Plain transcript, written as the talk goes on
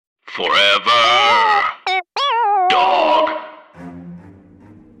Forever. Dog.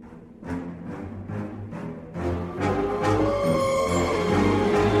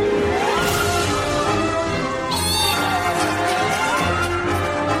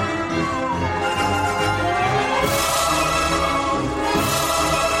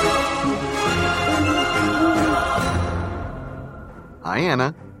 Hi,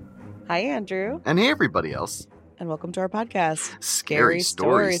 Anna. Hi, Andrew. And hey, everybody else. And welcome to our podcast. Scary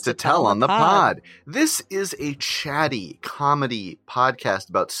stories to tell on the pod. This is a chatty comedy podcast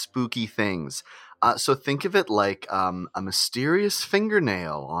about spooky things. So think of it like a mysterious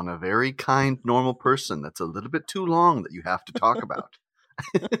fingernail on a very kind, normal person that's a little bit too long that you have to talk about.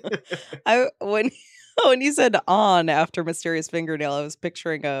 When you said on after mysterious fingernail, I was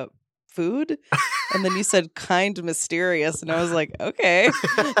picturing a food. And then you said kind mysterious. And I was like, okay,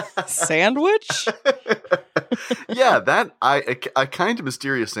 sandwich? Yeah, a kind of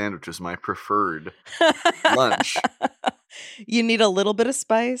mysterious sandwich is my preferred lunch. You need a little bit of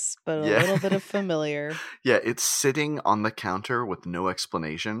spice, but a little bit of familiar. Yeah, it's sitting on the counter with no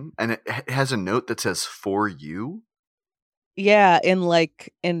explanation, and it has a note that says "for you." Yeah, in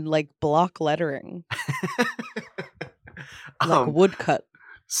like block lettering, like woodcut.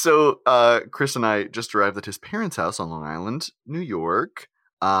 So, Chris and I just arrived at his parents' house on Long Island, New York,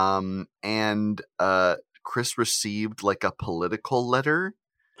 and Chris received like a political letter.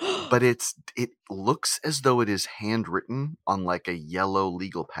 But it looks as though it is handwritten on like a yellow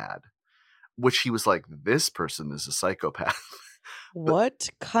legal pad, which he was like, this person is a psychopath.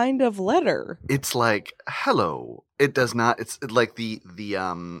 What kind of letter? It's like, hello. It does not. It's like the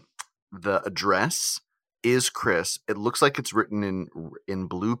address is Chris. It looks like it's written in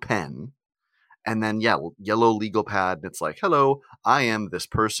blue pen. And then, yellow legal pad. And it's like, hello, I am this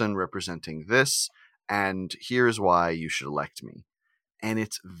person representing this. And here's why you should elect me. And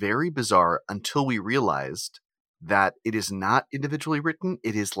it's very bizarre until we realized that it is not individually written.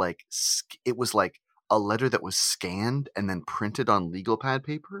 It is like, it was like a letter that was scanned and then printed on legal pad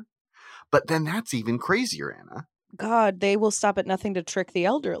paper. But then that's even crazier, Anna. God, they will stop at nothing to trick the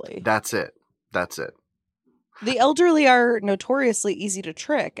elderly. That's it. The elderly are notoriously easy to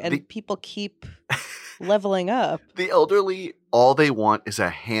trick, and people keep leveling up. The elderly, all they want is a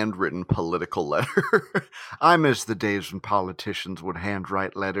handwritten political letter. I miss the days when politicians would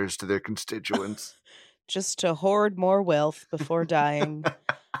handwrite letters to their constituents. Just to hoard more wealth before dying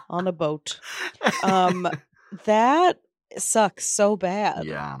on a boat. That sucks so bad.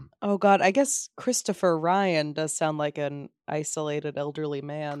 Yeah. Oh, God. I guess Christopher Ryan does sound like an isolated elderly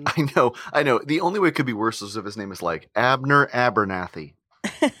man. I know. The only way it could be worse is if his name is like Abner Abernathy.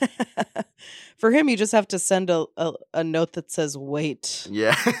 For him, you just have to send a note that says, wait.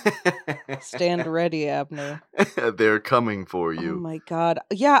 Yeah. Stand ready, Abner. They're coming for you. Oh, my God.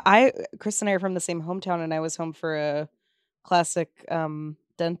 Yeah, Chris and I are from the same hometown, and I was home for a classic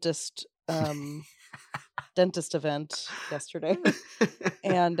dentist event yesterday.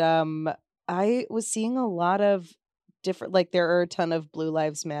 And I was seeing a lot of different, like there are a ton of Blue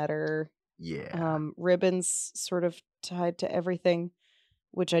Lives Matter ribbons sort of tied to everything,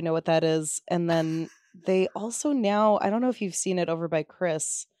 which I know what that is. And then they also now, I don't know if you've seen it over by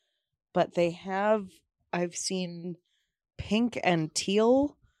Chris, but I've seen pink and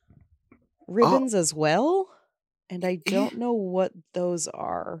teal ribbons as well. And I don't know what those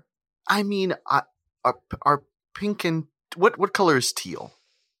are. I mean, are pink and what color is teal?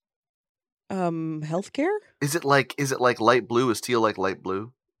 Healthcare? Is it like light blue? Is teal like light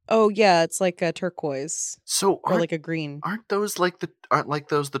blue? Oh yeah, it's like a turquoise. Or like a green. Aren't those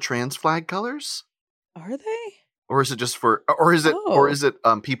the trans flag colors? Are they? Or is it just or is it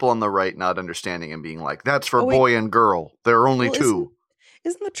people on the right not understanding and being like, that's for boy and girl. There are only two.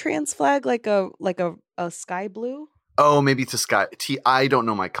 Isn't the trans flag like a sky blue? Oh, maybe it's a sky. I don't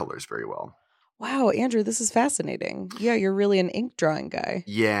know my colors very well. Wow, Andrew, this is fascinating. Yeah, you're really an ink drawing guy.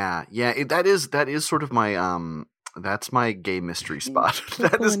 Yeah. That is sort of my that's my gay mystery spot.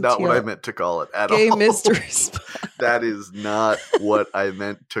 That is not what I meant to call it at all. Gay mystery spot. That is not what I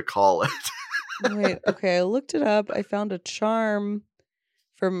meant to call it. Wait, okay, I looked it up. I found a charm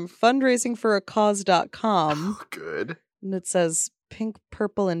from fundraisingforacause.com. Oh, good. And it says pink,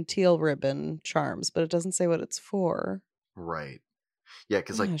 purple, and teal ribbon charms, but it doesn't say what it's for. Right. Yeah,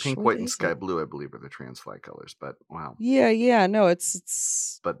 because like pink, white, and sky blue, I believe, are the trans flag colors. But wow. Yeah. No,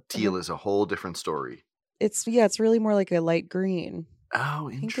 it's. But teal is a whole different story. It's really more like a light green.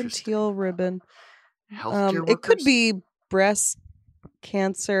 Oh, interesting. Pink and teal ribbon. Healthcare workers? It could be breast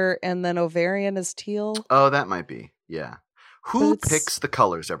cancer and then ovarian is teal. Oh, that might be. Yeah. Who picks the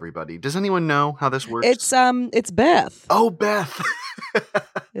colors, everybody? Does anyone know how this works? It's Beth. Oh, Beth.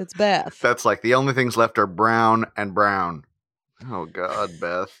 It's Beth. That's like the only things left are brown and brown. Oh God,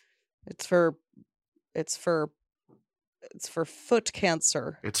 Beth. It's for foot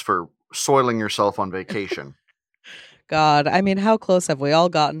cancer. It's for soiling yourself on vacation. God, I mean, how close have we all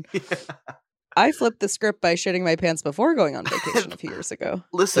gotten? Yeah. I flipped the script by shitting my pants before going on vacation a few years ago.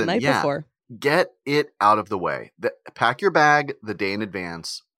 Listen, the night before. Get it out of the way. Pack your bag the day in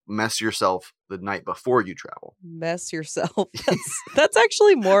advance. Mess yourself the night before you travel. Mess yourself. That's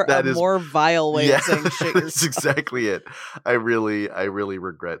actually more vile way of saying shit yourself. That's exactly it. I really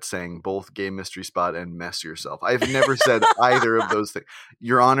regret saying both Gay Mystery Spot and mess yourself. I've never said either of those things.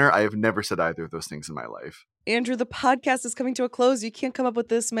 Your Honor, I have never said either of those things in my life. Andrew, the podcast is coming to a close. You can't come up with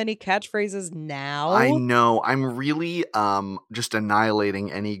this many catchphrases now. I know. I'm really just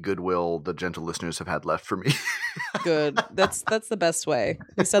annihilating any goodwill the gentle listeners have had left for me. Good. That's the best way.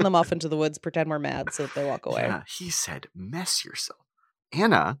 We send them off into the woods, pretend we're mad so that they walk away. Yeah, he said, mess yourself.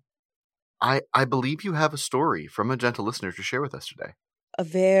 Anna, I believe you have a story from a gentle listener to share with us today. A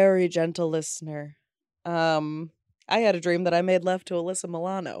very gentle listener. I had a dream that I made love to Alyssa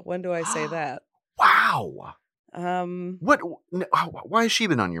Milano. When do I say that? Wow. Why has she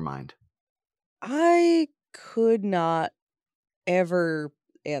been on your mind? I could not ever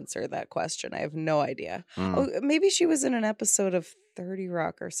answer that question. I have no idea. Oh, maybe she was in an episode of 30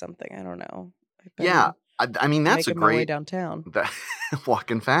 Rock or something. I don't know. Yeah. I mean, that's a great my way downtown.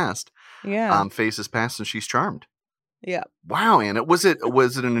 Walking fast. Yeah. Faces past and she's charmed. Yeah. Wow, Anna.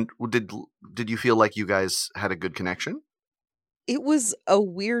 Did you feel like you guys had a good connection? It was a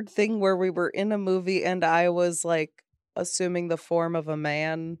weird thing where we were in a movie and I was like assuming the form of a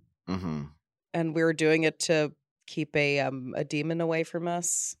man, and we were doing it to keep a demon away from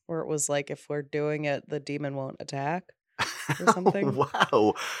us. Where it was like, if we're doing it, the demon won't attack or something.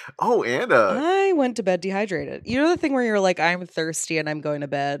 Wow! Oh, Anna, I went to bed dehydrated. You know the thing where you're like, I'm thirsty and I'm going to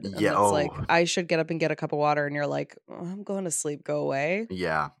bed. And yeah. It's like I should get up and get a cup of water, and you're like, I'm going to sleep. Go away.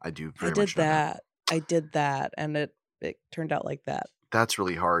 Yeah, I do. I did that. I did that, and it turned out like that. That's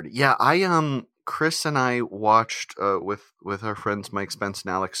really hard. Yeah, Chris and I watched with our friends Mike Spence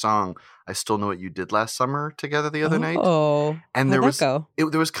and Alex Song, I Still Know What You Did Last Summer together the other night. Oh, and there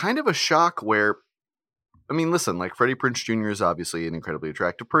was kind of a shock where, I mean, listen, like Freddie Prinze Jr. is obviously an incredibly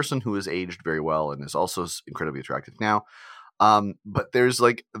attractive person who has aged very well and is also incredibly attractive now. But there's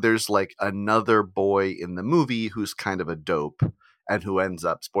like another boy in the movie who's kind of a dope and who ends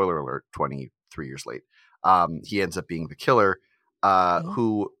up, spoiler alert, 23 years late. He ends up being the killer,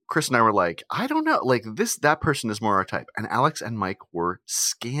 who Chris and I were like, I don't know, like that person is more our type. And Alex and Mike were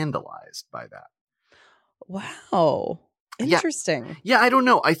scandalized by that. Wow. Interesting. Yeah, I don't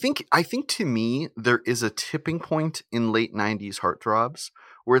know. I think to me, there is a tipping point in late 90s heartthrobs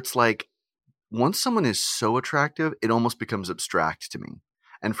where it's like, once someone is so attractive, it almost becomes abstract to me.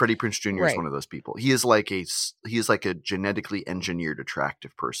 And Freddie Prinze Jr. is one of those people. He is like a genetically engineered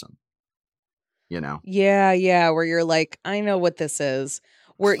attractive person. You know? Yeah, where you're like, I know what this is.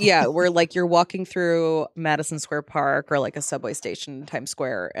 Where like you're walking through Madison Square Park or like a subway station in Times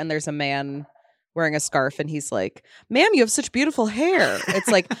Square, and there's a man wearing a scarf, and he's like, ma'am, you have such beautiful hair. It's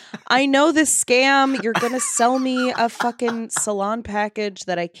like, I know this scam. You're going to sell me a fucking salon package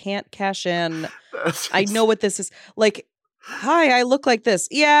that I can't cash in. I know what this is. Like, hi, I look like this.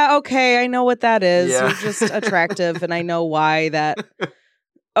 Yeah, okay, I know what that is. Yeah. You're just attractive, and I know why that...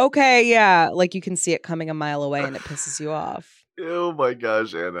 Okay, yeah. Like you can see it coming a mile away and it pisses you off. Oh my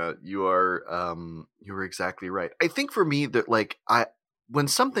gosh, Anna. You were exactly right. I think for me that like when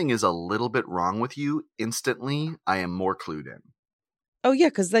something is a little bit wrong with you, instantly I am more clued in. Oh yeah,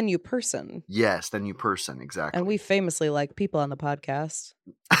 because then you person. Yes, then you person, exactly. And we famously like people on the podcast.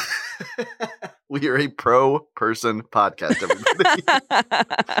 We are a pro-person podcast, everybody.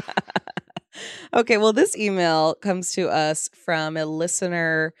 Okay, well, this email comes to us from a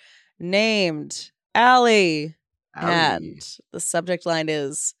listener named Allie. And the subject line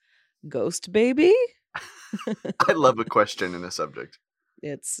is Ghost Baby. I love a question in a subject.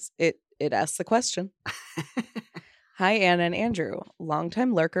 It asks the question. Hi, Anna and Andrew.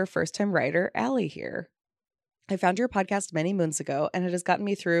 Longtime lurker, first-time writer, Allie here. I found your podcast many moons ago, and it has gotten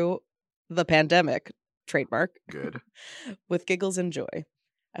me through the pandemic, trademark. Good. With giggles and joy.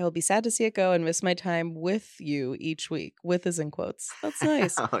 I will be sad to see it go and miss my time with you each week. With is in quotes. That's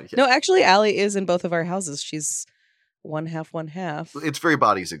nice. Yeah. No, actually, Allie is in both of our houses. She's one half. It's very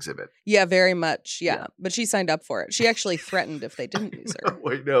Bodies Exhibit. Yeah, very much. Yeah. But she signed up for it. She actually threatened if they didn't use her.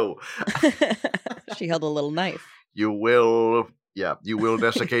 Wait, no. She held a little knife. You will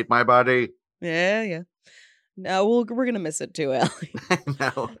desiccate my body. Yeah. No, we're gonna miss it too, Allie.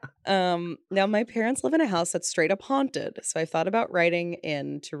 No. Now my parents live in a house that's straight up haunted, so I thought about writing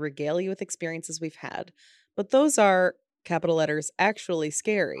in to regale you with experiences we've had. But those are, capital letters, actually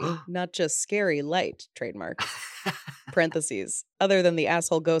scary, not just scary light, trademark. Parentheses. Other than the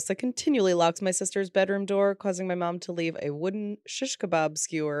asshole ghost that continually locks my sister's bedroom door, causing my mom to leave a wooden shish kebab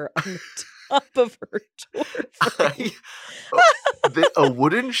skewer on the top of her door frame. A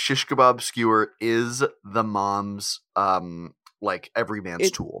wooden shish kebab skewer is the mom's like every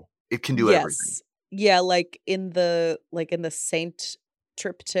man's tool. It can do everything. Yeah, like in the saint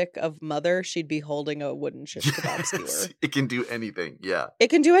triptych of Mother, she'd be holding a wooden shish kebab skewer. It can do anything. Yeah. It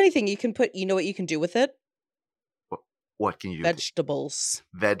can do anything. You can put, you know what you can do with it? What can you do? Vegetables.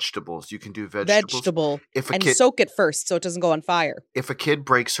 Vegetables. You can do vegetables. Soak it first so it doesn't go on fire. If a kid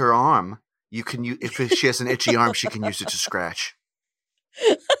breaks her arm, you can use, if she has an itchy arm, she can use it to scratch.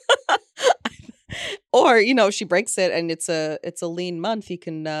 Or, you know, she breaks it and it's a lean month, you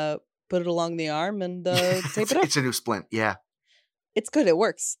can put it along the arm and tape it up. It's a new splint. Yeah. It's good. It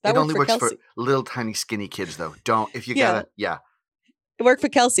works. It only works for little tiny skinny kids though. Don't, if you got it. Yeah. It worked for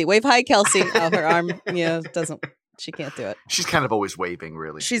Kelsey. Wave hi, Kelsey. Oh, her arm. Yeah, doesn't. She can't do it. She's kind of always waving,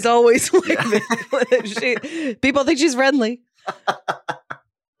 really. She's always waving. Yeah. People think she's friendly.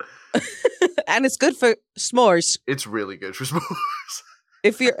 And it's good for s'mores. It's really good for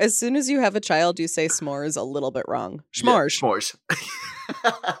s'mores. As soon as you have a child, you say s'mores a little bit wrong. S'mores. Yeah,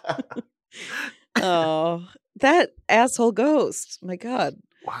 s'mores. Oh, that asshole ghost. My God.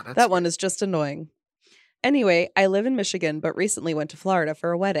 Wow, that one is just annoying. Anyway, I live in Michigan, but recently went to Florida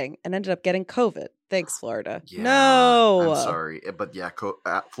for a wedding and ended up getting COVID. Thanks, Florida. Yeah, no. I'm sorry. But yeah,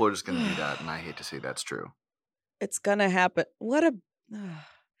 Florida's going to do that, and I hate to say that's true. It's going to happen.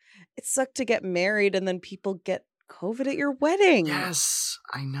 It sucked to get married and then people get COVID at your wedding. Yes,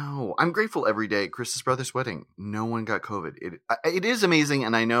 I know. I'm grateful every day at Chris's brother's wedding. No one got COVID. It is amazing,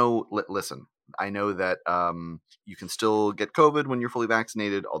 and I know, listen, I know that you can still get COVID when you're fully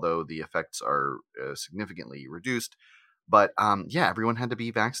vaccinated, although the effects are significantly reduced. But yeah, everyone had to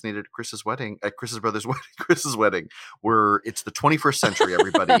be vaccinated at Chris's wedding, at Chris's brother's wedding, Chris's wedding, where it's the 21st century,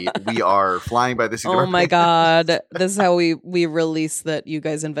 everybody. We are flying by the seat of our pants. My God. This is how we release that you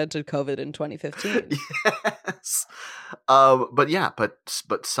guys invented COVID in 2015. Yes.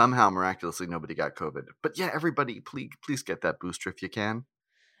 But somehow miraculously nobody got COVID. But yeah, everybody, please get that booster if you can.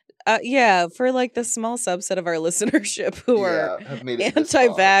 Yeah, for like the small subset of our listenership who are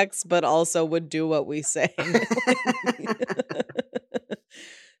anti-vax, but also would do what we say.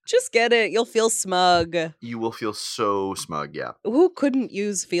 Just get it. You'll feel smug. You will feel so smug, yeah. Who couldn't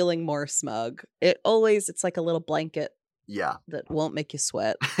use feeling more smug? It's like a little blanket. Yeah. That won't make you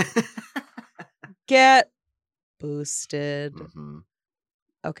sweat. Get boosted. Mm-hmm.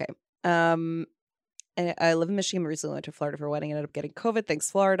 Okay. I live in Michigan, recently went to Florida for a wedding, ended up getting COVID. Thanks,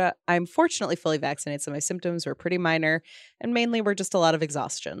 Florida. I'm fortunately fully vaccinated, so my symptoms were pretty minor and mainly were just a lot of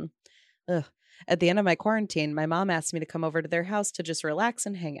exhaustion. Ugh. At the end of my quarantine, my mom asked me to come over to their house to just relax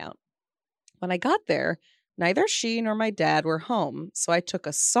and hang out. When I got there, neither she nor my dad were home, so I took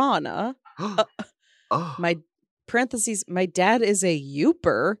a sauna. My dad is a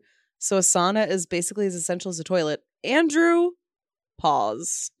youper, so a sauna is basically as essential as a toilet. Andrew,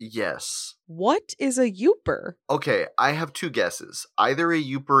 pause. Yes. What is a youper? Okay, I have two guesses. Either a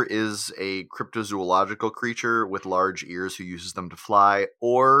youper is a cryptozoological creature with large ears who uses them to fly,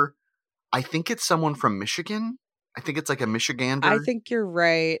 or I think it's someone from Michigan. I think it's like a Michigander. I think you're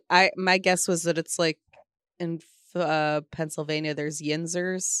right. My guess was that it's like in Pennsylvania, there's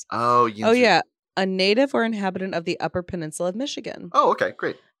yinzers. Oh, yinzers. Oh, yeah. A native or inhabitant of the Upper Peninsula of Michigan. Oh, okay,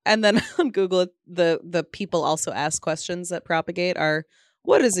 great. And then on Google, the people also ask questions that propagate are,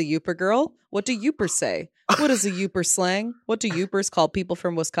 what is a youper girl? What do youpers say? What is a youper slang? What do youpers call people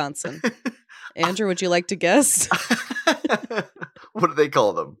from Wisconsin? Andrew, would you like to guess? What do they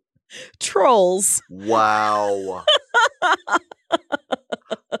call them? Trolls. Wow.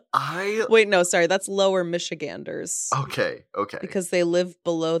 Wait, no, sorry. That's Lower Michiganders. Okay. Because they live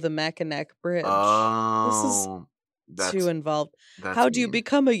below the Mackinac Bridge. Oh. This is too involved. How do you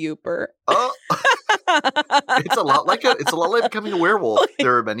become a youper? Oh. It's a lot like becoming a werewolf.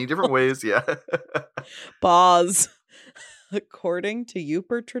 There are many different ways, yeah. Pause. According to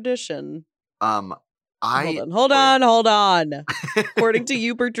youper tradition. Hold on. According to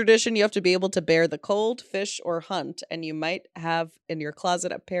youper tradition, you have to be able to bear the cold, fish, or hunt, and you might have in your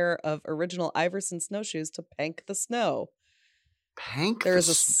closet a pair of original Iverson snowshoes to pank the snow. There's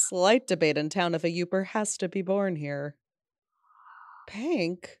a slight debate in town if a youper has to be born here.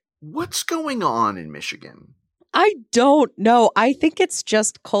 Pank? What's going on in Michigan? I don't know. I think it's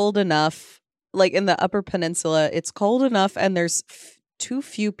just cold enough like in the Upper Peninsula, it's cold enough and there's too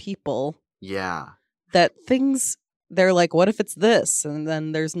few people. Yeah. That things, they're like, what if it's this? And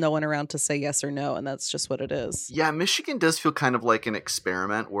then there's no one around to say yes or no. And that's just what it is. Yeah, Michigan does feel kind of like an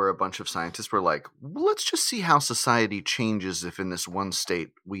experiment where a bunch of scientists were like, well, let's just see how society changes if in this one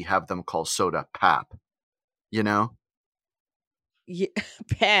state we have them call soda pap. You know? Yeah,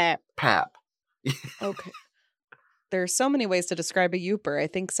 pap. Pap. Okay. There are so many ways to describe a Yooper. I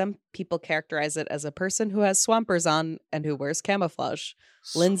think some people characterize it as a person who has swampers on and who wears camouflage.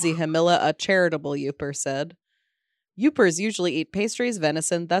 Lindsay Hamilla, a charitable Yooper, said. Yoopers usually eat pastries,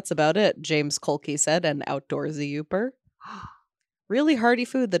 venison, that's about it, James Kolke said, an outdoorsy Yooper. Really hearty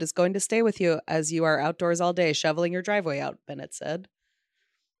food that is going to stay with you as you are outdoors all day shoveling your driveway out, Bennett said.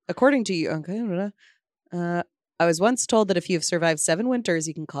 According to you, I was once told that if you've survived 7 winters,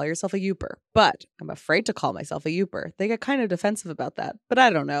 you can call yourself a Yooper. But I'm afraid to call myself a Yooper. They get kind of defensive about that. But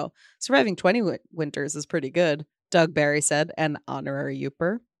I don't know. Surviving 20 winters is pretty good, Doug Barry said, an honorary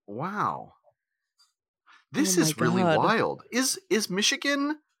Yooper. Wow. This is really wild. Is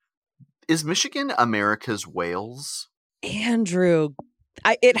Michigan America's Wales? Andrew,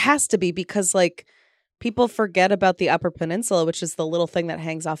 it has to be because, like, people forget about the Upper Peninsula, which is the little thing that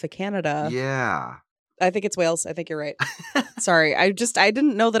hangs off of Canada. Yeah. I think it's Wales. I think you're right. Sorry. I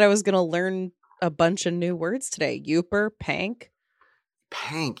didn't know that I was going to learn a bunch of new words today. Yooper, pank.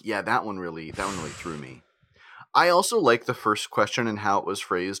 Pank. Yeah, that one really threw me. I also like the first question and how it was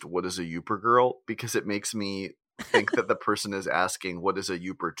phrased, what is a Yooper girl? Because it makes me think that the person is asking, what is a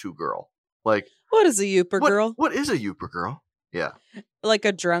Yooper 2 girl? Like, what is a Yooper girl? What is a Yooper girl? Yeah. Like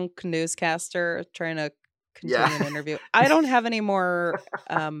a drunk newscaster trying to continue an interview. I don't have any more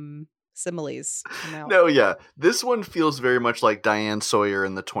similes. No, yeah. This one feels very much like Diane Sawyer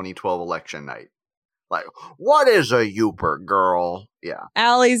in the 2012 election night. Like, what is a Yooper girl? Yeah.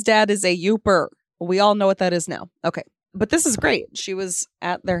 Allie's dad is a Yooper. We all know what that is now. Okay. But this is great. She was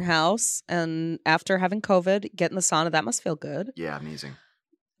at their house, and after having COVID, getting the sauna, that must feel good. Yeah, amazing.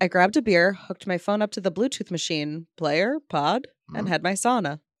 I grabbed a beer, hooked my phone up to the Bluetooth machine, player, pod, and had my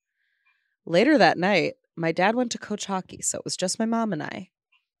sauna. Later that night, my dad went to coach hockey, so it was just my mom and I.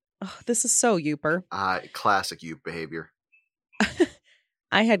 Oh, this is so Yooper. Classic Yoop behavior.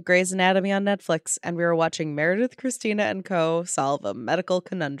 I had Grey's Anatomy on Netflix, and we were watching Meredith, Christina, and Co. solve medical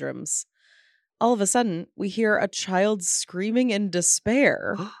conundrums. All of a sudden, we hear a child screaming in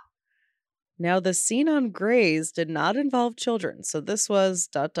despair. Now, the scene on Grey's did not involve children, so this was ...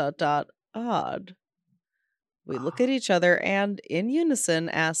 odd. We look at each other and, in unison,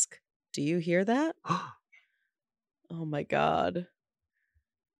 ask, do you hear that? Oh my God.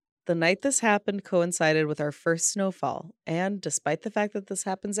 The night this happened coincided with our first snowfall, and despite the fact that this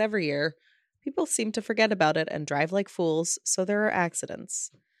happens every year, people seem to forget about it and drive like fools, so there are accidents.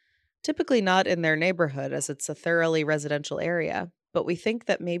 Typically not in their neighborhood, as it's a thoroughly residential area, but we think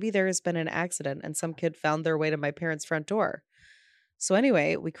that maybe there has been an accident and some kid found their way to my parents' front door. So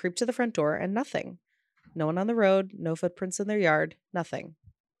anyway, we creep to the front door and nothing. No one on the road, no footprints in their yard, nothing.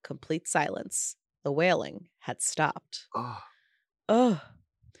 Complete silence. The wailing had stopped. Ugh.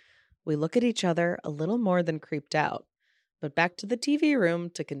 We look at each other a little more than creeped out, but back to the TV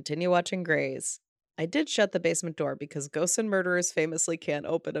room to continue watching Grey's. I did shut the basement door because ghosts and murderers famously can't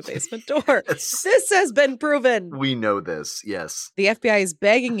open a basement door. This has been proven. We know this, yes. The FBI is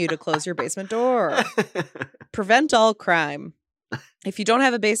begging you to close your basement door. Prevent all crime. If you don't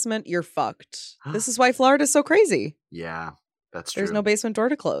have a basement, you're fucked. This is why Florida is so crazy. Yeah, that's true. There's no basement door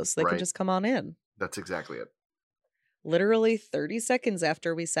to close. They can just come on in. That's exactly it. Literally 30 seconds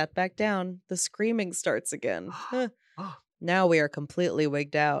after we sat back down, the screaming starts again. Now we are completely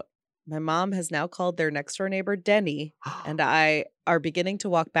wigged out. My mom has now called their next-door neighbor, Denny, and I are beginning to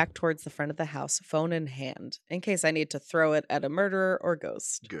walk back towards the front of the house, phone in hand, in case I need to throw it at a murderer or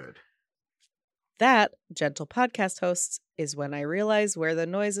ghost. Good. That, gentle podcast hosts, is when I realize where the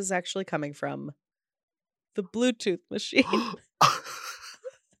noise is actually coming from. The Bluetooth machine.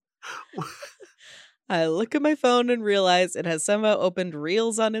 I look at my phone and realize it has somehow opened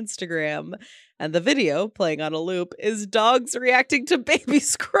Reels on Instagram, and the video, playing on a loop, is dogs reacting to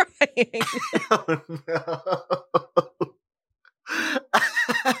babies crying. Oh, no.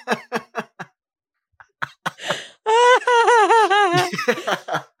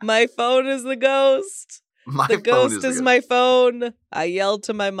 My phone is the ghost. The ghost is my phone. I yelled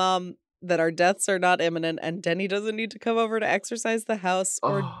to my mom that our deaths are not imminent and Denny doesn't need to come over to exercise the house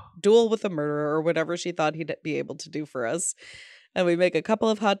or duel with a murderer or whatever she thought he'd be able to do for us. And we make a couple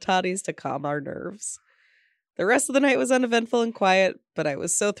of hot toddies to calm our nerves. The rest of the night was uneventful and quiet, but I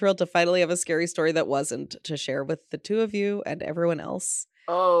was so thrilled to finally have a scary story that wasn't to share with the two of you and everyone else.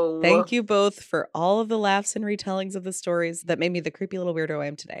 Oh. Thank you both for all of the laughs and retellings of the stories that made me the creepy little weirdo I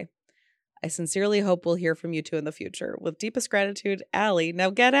am today. I sincerely hope we'll hear from you two in the future. With deepest gratitude, Allie.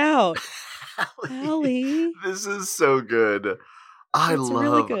 Now get out. Allie. This is so good.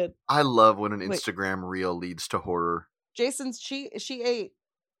 Really good. I love when an Instagram reel leads to horror. Jason's she ate.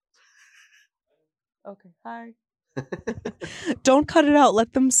 Okay, hi. Don't cut it out.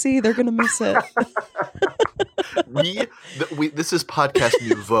 Let them see. They're gonna miss it. This is podcast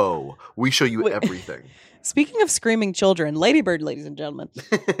nouveau. We show you everything. Speaking of screaming children, Ladybird, ladies and gentlemen.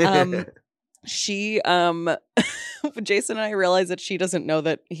 She Jason and I realized that she doesn't know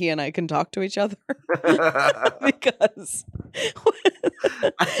that he and I can talk to each other because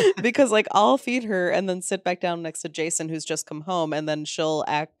like I'll feed her and then sit back down next to Jason who's just come home, and then she'll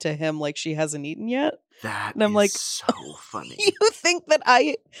act to him like she hasn't eaten yet. And I'm like, so funny. You think that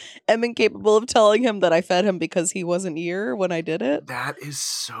I am incapable of telling him that I fed him because he wasn't here when I did it? That is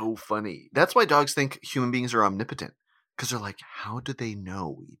so funny. That's why dogs think human beings are omnipotent. Because they're like, how do they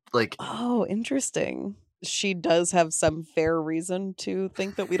know? Like, oh, interesting. She does have some fair reason to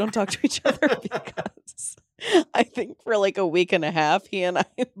think that we don't talk to each other because I think for like a week and a half, he and I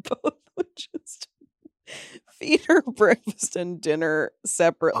both would just feed her breakfast and dinner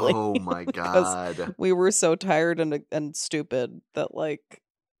separately. Oh my God. We were so tired and stupid that like.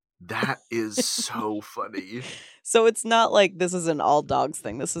 That is so funny. So it's not like this is an all dogs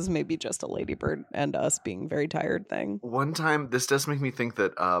thing. This is maybe just a Ladybird and us being very tired thing. One time, this does make me think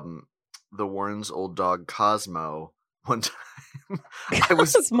that the Warrens' old dog Cosmo. One time, I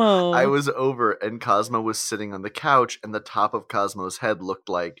was over and Cosmo was sitting on the couch, and the top of Cosmo's head looked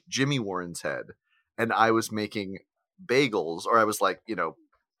like Jimmy Warren's head, and I was making bagels, or I was like,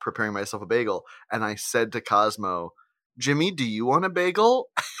 preparing myself a bagel, and I said to Cosmo, "Jimmy, do you want a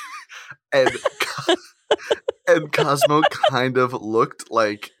bagel?" and Cosmo kind of looked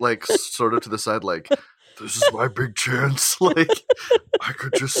like sort of to the side, like, this is my big chance. Like, I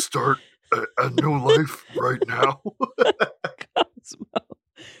could just start a new life right now. Cosmo,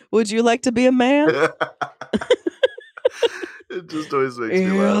 would you like to be a man? It just always makes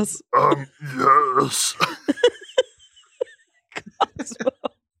me laugh. Yes. Cosmo.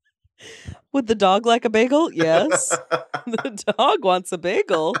 Would the dog like a bagel? Yes. The dog wants a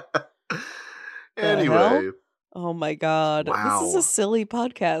bagel. Anyway. Oh my God. Wow. This is a silly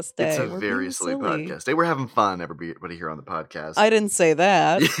podcast day. It's a very silly podcast day. We're having fun, everybody here on the podcast. I didn't say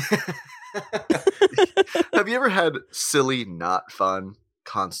that. Have you ever had silly, not fun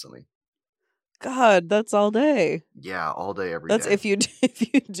constantly? God, that's all day. Yeah, all day, every day. That's if you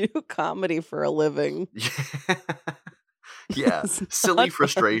do comedy for a living. Yeah, silly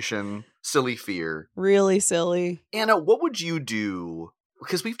frustration, silly fear. Really silly. Anna, what would you do?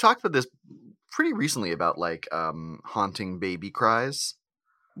 Because we've talked about this pretty recently about like haunting baby cries.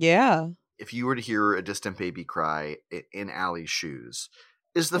 Yeah. If you were to hear a distant baby cry in Allie's shoes,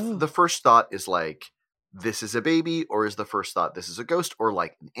 is the first thought is like, this is a baby, or is the first thought this is a ghost, or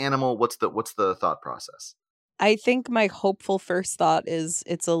like an animal? What's the thought process? I think my hopeful first thought is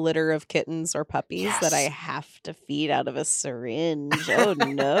it's a litter of kittens or puppies that I have to feed out of a syringe. Oh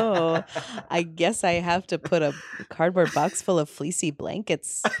no. I guess I have to put a cardboard box full of fleecy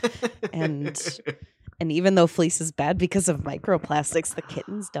blankets. And even though fleece is bad because of microplastics, the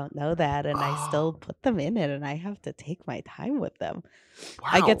kittens don't know that. And I still put them in it, and I have to take my time with them. Wow.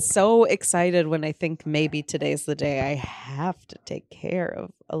 I get so excited when I think maybe today's the day I have to take care of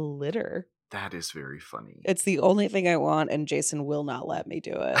a litter. That is very funny. It's the only thing I want, and Jason will not let me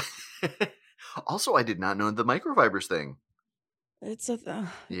do it. Also, I did not know the microfibers thing. It's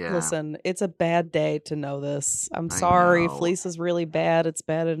listen, it's a bad day to know this. I'm sorry. Fleece is really bad. It's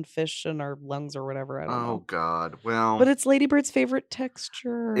bad in fish and our lungs or whatever. I don't know. Oh, God. Well. But it's Ladybird's favorite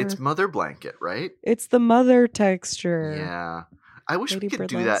texture. It's mother blanket, right? It's the mother texture. Yeah. I wish we could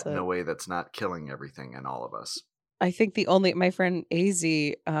do that in a way that's not killing everything and all of us. I think my friend AZ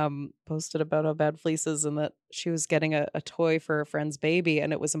posted about how bad fleece is, and that she was getting a toy for a friend's baby,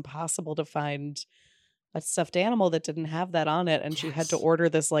 and it was impossible to find a stuffed animal that didn't have that on it, and she had to order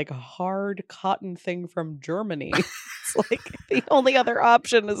this like hard cotton thing from Germany. It's like the only other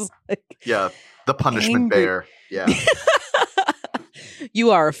option is like the punishment bear. Yeah.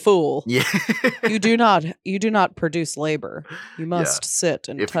 You are a fool. Yeah. You do not produce labor. You must sit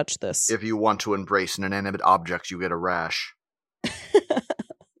and touch this. If you want to embrace an inanimate object, you get a rash.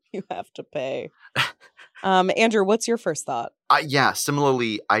 You have to pay. Andrew, what's your first thought?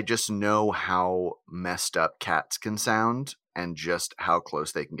 Similarly, I just know how messed up cats can sound and just how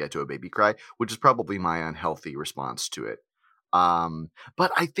close they can get to a baby cry, which is probably my unhealthy response to it.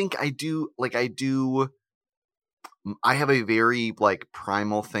 But I think I do I have a very like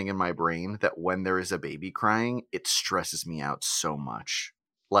primal thing in my brain that when there is a baby crying, it stresses me out so much.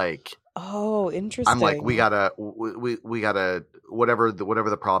 Like, oh, interesting. I'm like, we gotta whatever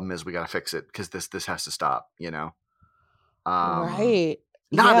the problem is, we gotta fix it because this has to stop. Right.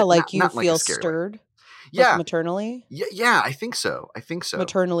 Not, like not, you not like feel a scary way. stirred. Yeah. Like maternally. Yeah. I think so.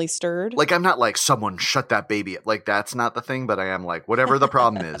 Maternally stirred. Like, I'm not like, someone shut that baby up. Like, that's not the thing. But I am like, whatever the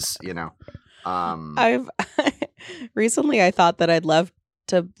problem is, I've recently I thought that I'd love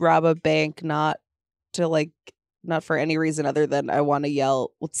to rob a bank, not for any reason other than I want to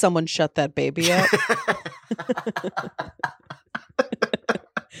yell, "Would someone shut that baby up?"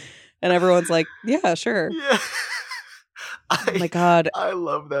 And everyone's like, "Yeah, sure." Yeah. Oh my God. I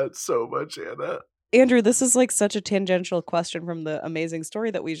love that so much, Anna. Andrew, this is like such a tangential question from the amazing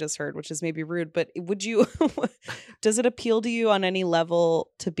story that we just heard, which is maybe rude, but does it appeal to you on any level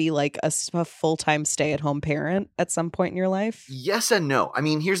to be like a full-time stay-at-home parent at some point in your life? Yes and no. I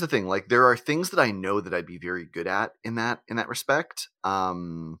mean, here's the thing. Like, there are things that I know that I'd be very good at in that respect.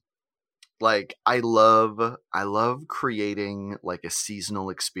 Like, I love creating like a seasonal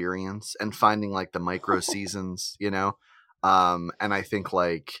experience and finding like the micro seasons, and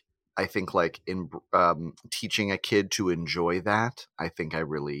I think in teaching a kid to enjoy that, I think I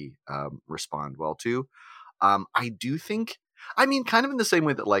really respond well to. I do think, I mean, kind of in the same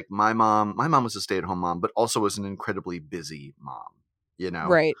way that like my mom was a stay-at-home mom, but also was an incredibly busy mom.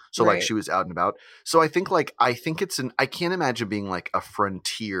 Right. So like she was out and about. So I think I can't imagine being like a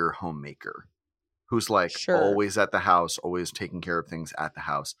frontier homemaker who's like always at the house, always taking care of things at the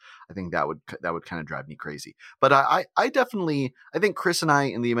house. I think that would kind of drive me crazy. But I think Chris and I,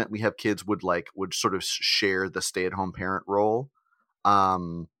 in the event we have kids, would sort of share the stay-at-home parent role.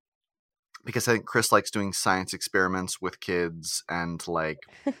 Because I think Chris likes doing science experiments with kids and like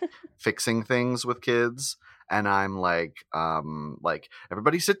fixing things with kids. And I'm like,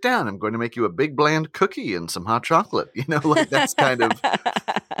 everybody sit down. I'm going to make you a big bland cookie and some hot chocolate. Like that's kind of,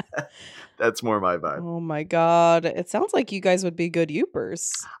 that's more my vibe. Oh my God. It sounds like you guys would be good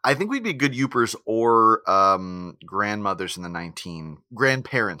youpers. I think we'd be good youpers or grandparents in the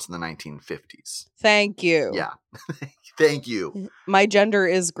 1950s. Thank you. Yeah. Thank you. My gender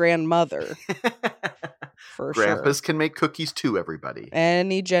is grandmother. For Grandpas sure. can make cookies too, everybody.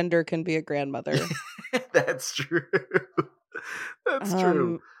 Any gender can be a grandmother. That's true. That's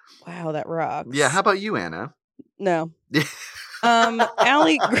true. Wow, that rocks. Yeah, how about you, Anna? No.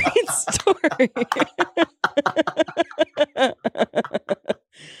 Allie, great story.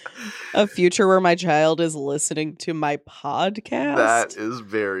 A future where my child is listening to my podcast. That is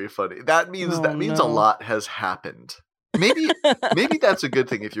very funny. That means a lot has happened. Maybe that's a good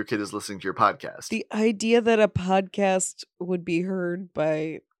thing if your kid is listening to your podcast. The idea that a podcast would be heard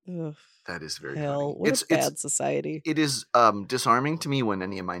by that is very hell. funny. What a bad society. It is disarming to me when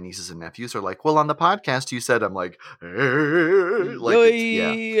any of my nieces and nephews are like, "Well, on the podcast you said," I'm like, yeah.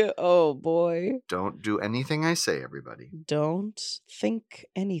 Oh boy. Don't do anything I say, everybody. Don't think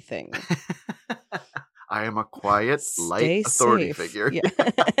anything. I am a quiet, light authority figure. Yeah.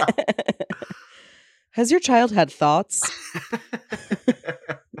 Has your child had thoughts?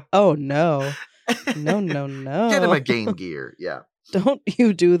 Oh, no. No. Get him a Game Gear. Yeah. Don't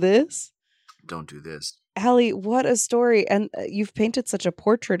you do this? Don't do this. Allie, what a story. And you've painted such a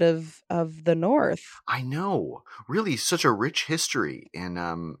portrait of the North. I know. Really, such a rich history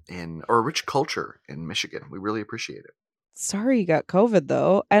or a rich culture in Michigan. We really appreciate it. Sorry you got COVID,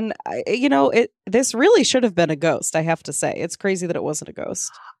 though. And, this really should have been a ghost, I have to say. It's crazy that it wasn't a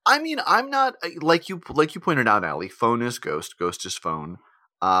ghost. I mean, I'm not like you pointed out, Allie. Phone is ghost. Ghost is phone.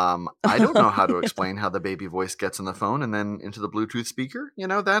 I don't know how to explain how the baby voice gets in the phone and then into the Bluetooth speaker.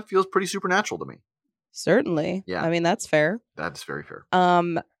 That feels pretty supernatural to me. Certainly. Yeah. I mean, that's fair. That's very fair.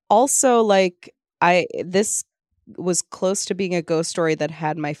 Also, this was close to being a ghost story that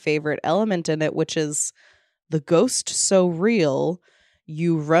had my favorite element in it, which is the ghost so real,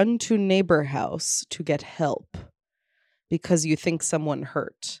 you run to neighbor house to get help because you think someone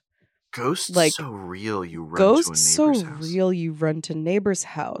hurt. Ghosts so real, you run ghosts to a neighbor's so house. Real, you run to neighbor's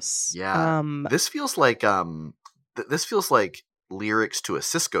house. Yeah, this feels like lyrics to a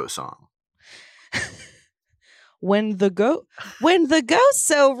Cisco song. When the ghost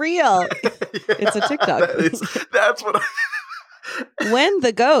so real, it's a TikTok. That's what. When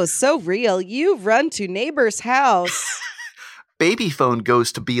the ghost so real, you run to neighbor's house. Baby phone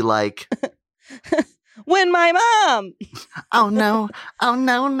ghost be like. When my mom. Oh no!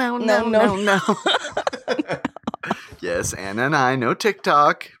 No. Yes, Anna and I know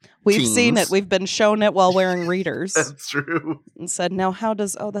TikTok. We've seen it. We've been shown it while wearing readers. That's true. And said, now how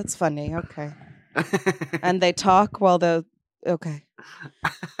does... Oh, that's funny. Okay. And they talk while okay.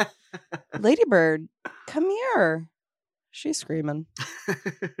 Ladybird, come here. She's screaming.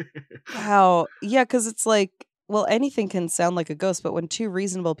 Wow. Yeah, because it's like, well, anything can sound like a ghost, but when two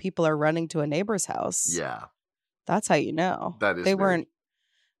reasonable people are running to a neighbor's house, yeah, that's how you know. that is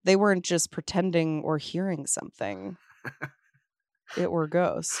they weren't just pretending or hearing something. It were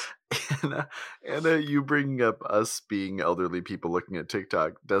ghosts. Anna, you bringing up us being elderly people looking at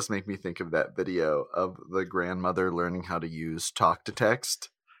TikTok does make me think of that video of the grandmother learning how to use talk to text,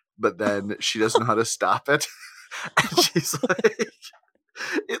 but then she doesn't know how to stop it. And she's like,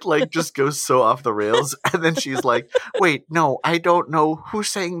 it like just goes so off the rails. And then she's like, wait, no, I don't know who's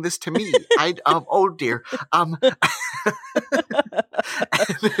saying this to me. Oh dear. And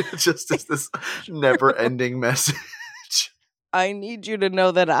it just is this never ending message. I need you to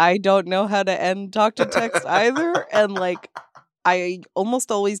know that I don't know how to end talk to text either. And like, I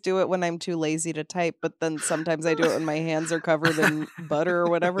almost always do it when I'm too lazy to type, but then sometimes I do it when my hands are covered in butter or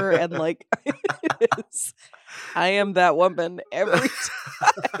whatever. And like, I am that woman every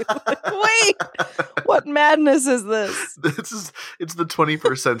time. Like, wait, what madness is this? It's the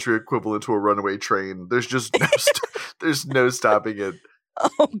 21st century equivalent to a runaway train. There's just there's no stopping it.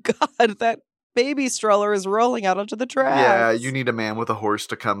 Oh God, that baby stroller is rolling out onto the tracks. Yeah, you need a man with a horse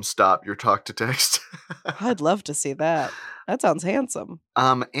to come stop your talk to text. I'd love to see that. That sounds handsome.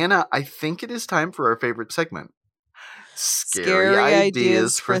 Anna, I think it is time for our favorite segment. Scary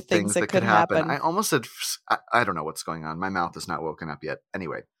ideas for things that could happen. I almost said, I don't know what's going on. My mouth is not woken up yet.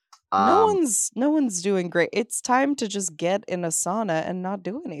 Anyway. No one's doing great. It's time to just get in a sauna and not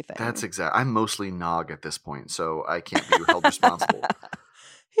do anything. That's exact. I'm mostly Nog at this point, so I can't be held responsible.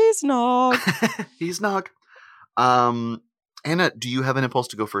 He's Nog. He's Nog. Anna, do you have an impulse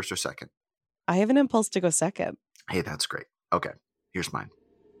to go first or second? I have an impulse to go second. Hey, that's great. Okay, here's mine.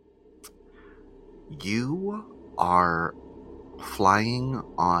 You are flying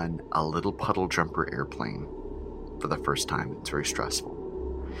on a little puddle jumper airplane for the first time. It's very stressful.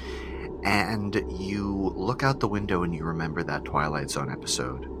 And you look out the window and you remember that Twilight Zone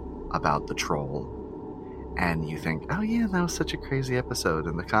episode about the troll. And you think, oh yeah, that was such a crazy episode.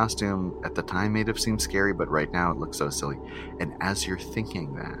 And the costume at the time may have seemed scary, but right now it looks so silly. And as you're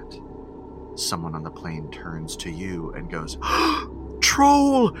thinking that, someone on the plane turns to you and goes,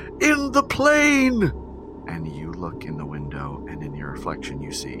 troll in the plane! And you look in the window, and in your reflection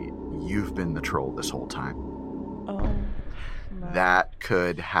you see you've been the troll this whole time. Oh. That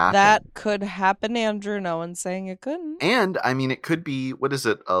could happen. That could happen, Andrew. No one's saying it couldn't. And, I mean, it could be, what is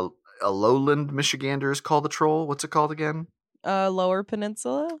it, a lowland Michiganders call the troll? What's it called again? Lower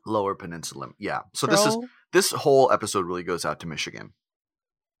Peninsula? Lower Peninsula, yeah. So troll? this whole episode really goes out to Michigan.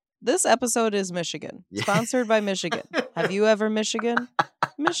 This episode is Michigan. Yeah. Sponsored by Michigan. Have you ever Michigan?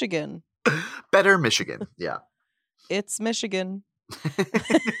 Michigan. Better Michigan, yeah. It's Michigan.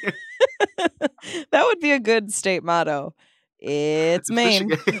 That would be a good state motto. It's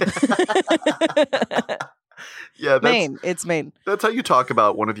Maine. Yeah, Maine. It's Maine. That's how you talk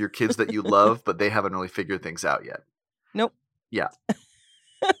about one of your kids that you love, but they haven't really figured things out yet. Nope. Yeah.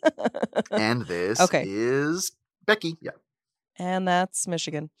 And this is Becky. Yeah. And that's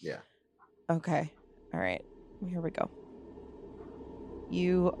Michigan. Yeah. Okay. All right. Here we go.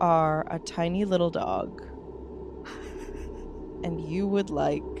 You are a tiny little dog. And you would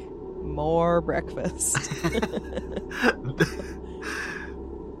like more breakfast.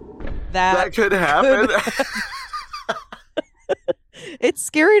 That could happen. It's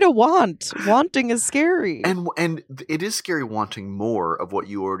scary to want. Wanting is scary. And it is scary wanting more of what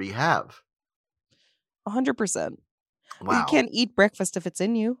you already have. 100%. Wow. You can't eat breakfast if it's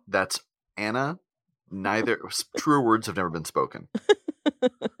in you. That's Anna. Neither truer words have never been spoken.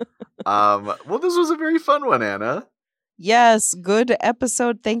 Well, this was a very fun one, Anna. Yes, good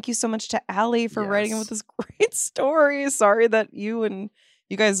episode. Thank you so much to Allie for writing with this great story. Sorry that you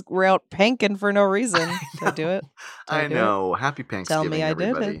guys were out panking for no reason. Did I do it? I know. Happy Panksgiving, Tell me I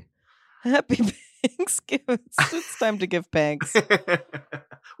everybody. did it. Happy Thanksgiving. It's time to give panks.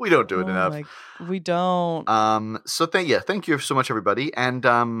 We don't do it enough. We don't. So thank you so much, everybody, and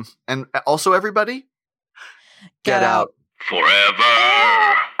also everybody, get out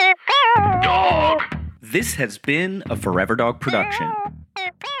forever, dog. This has been a Forever Dog production.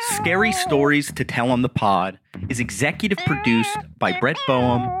 Scary Stories to Tell on the Pod is executive produced by Brett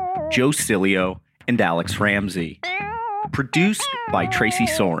Boehm, Joe Cilio, and Alex Ramsey. Produced by Tracy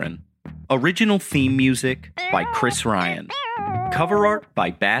Soren. Original theme music by Chris Ryan. Cover art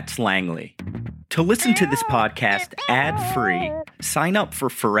by Bats Langley. To listen to this podcast ad-free, sign up for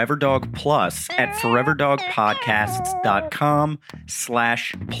Forever Dog Plus at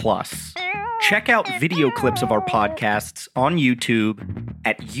foreverdogpodcasts.com/plus. Check out video clips of our podcasts on YouTube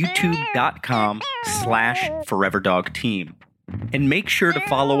at youtube.com/ForeverDogTeam. And make sure to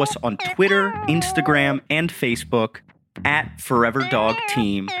follow us on Twitter, Instagram, and Facebook at Forever Dog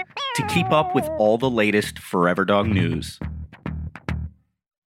Team to keep up with all the latest Forever Dog news.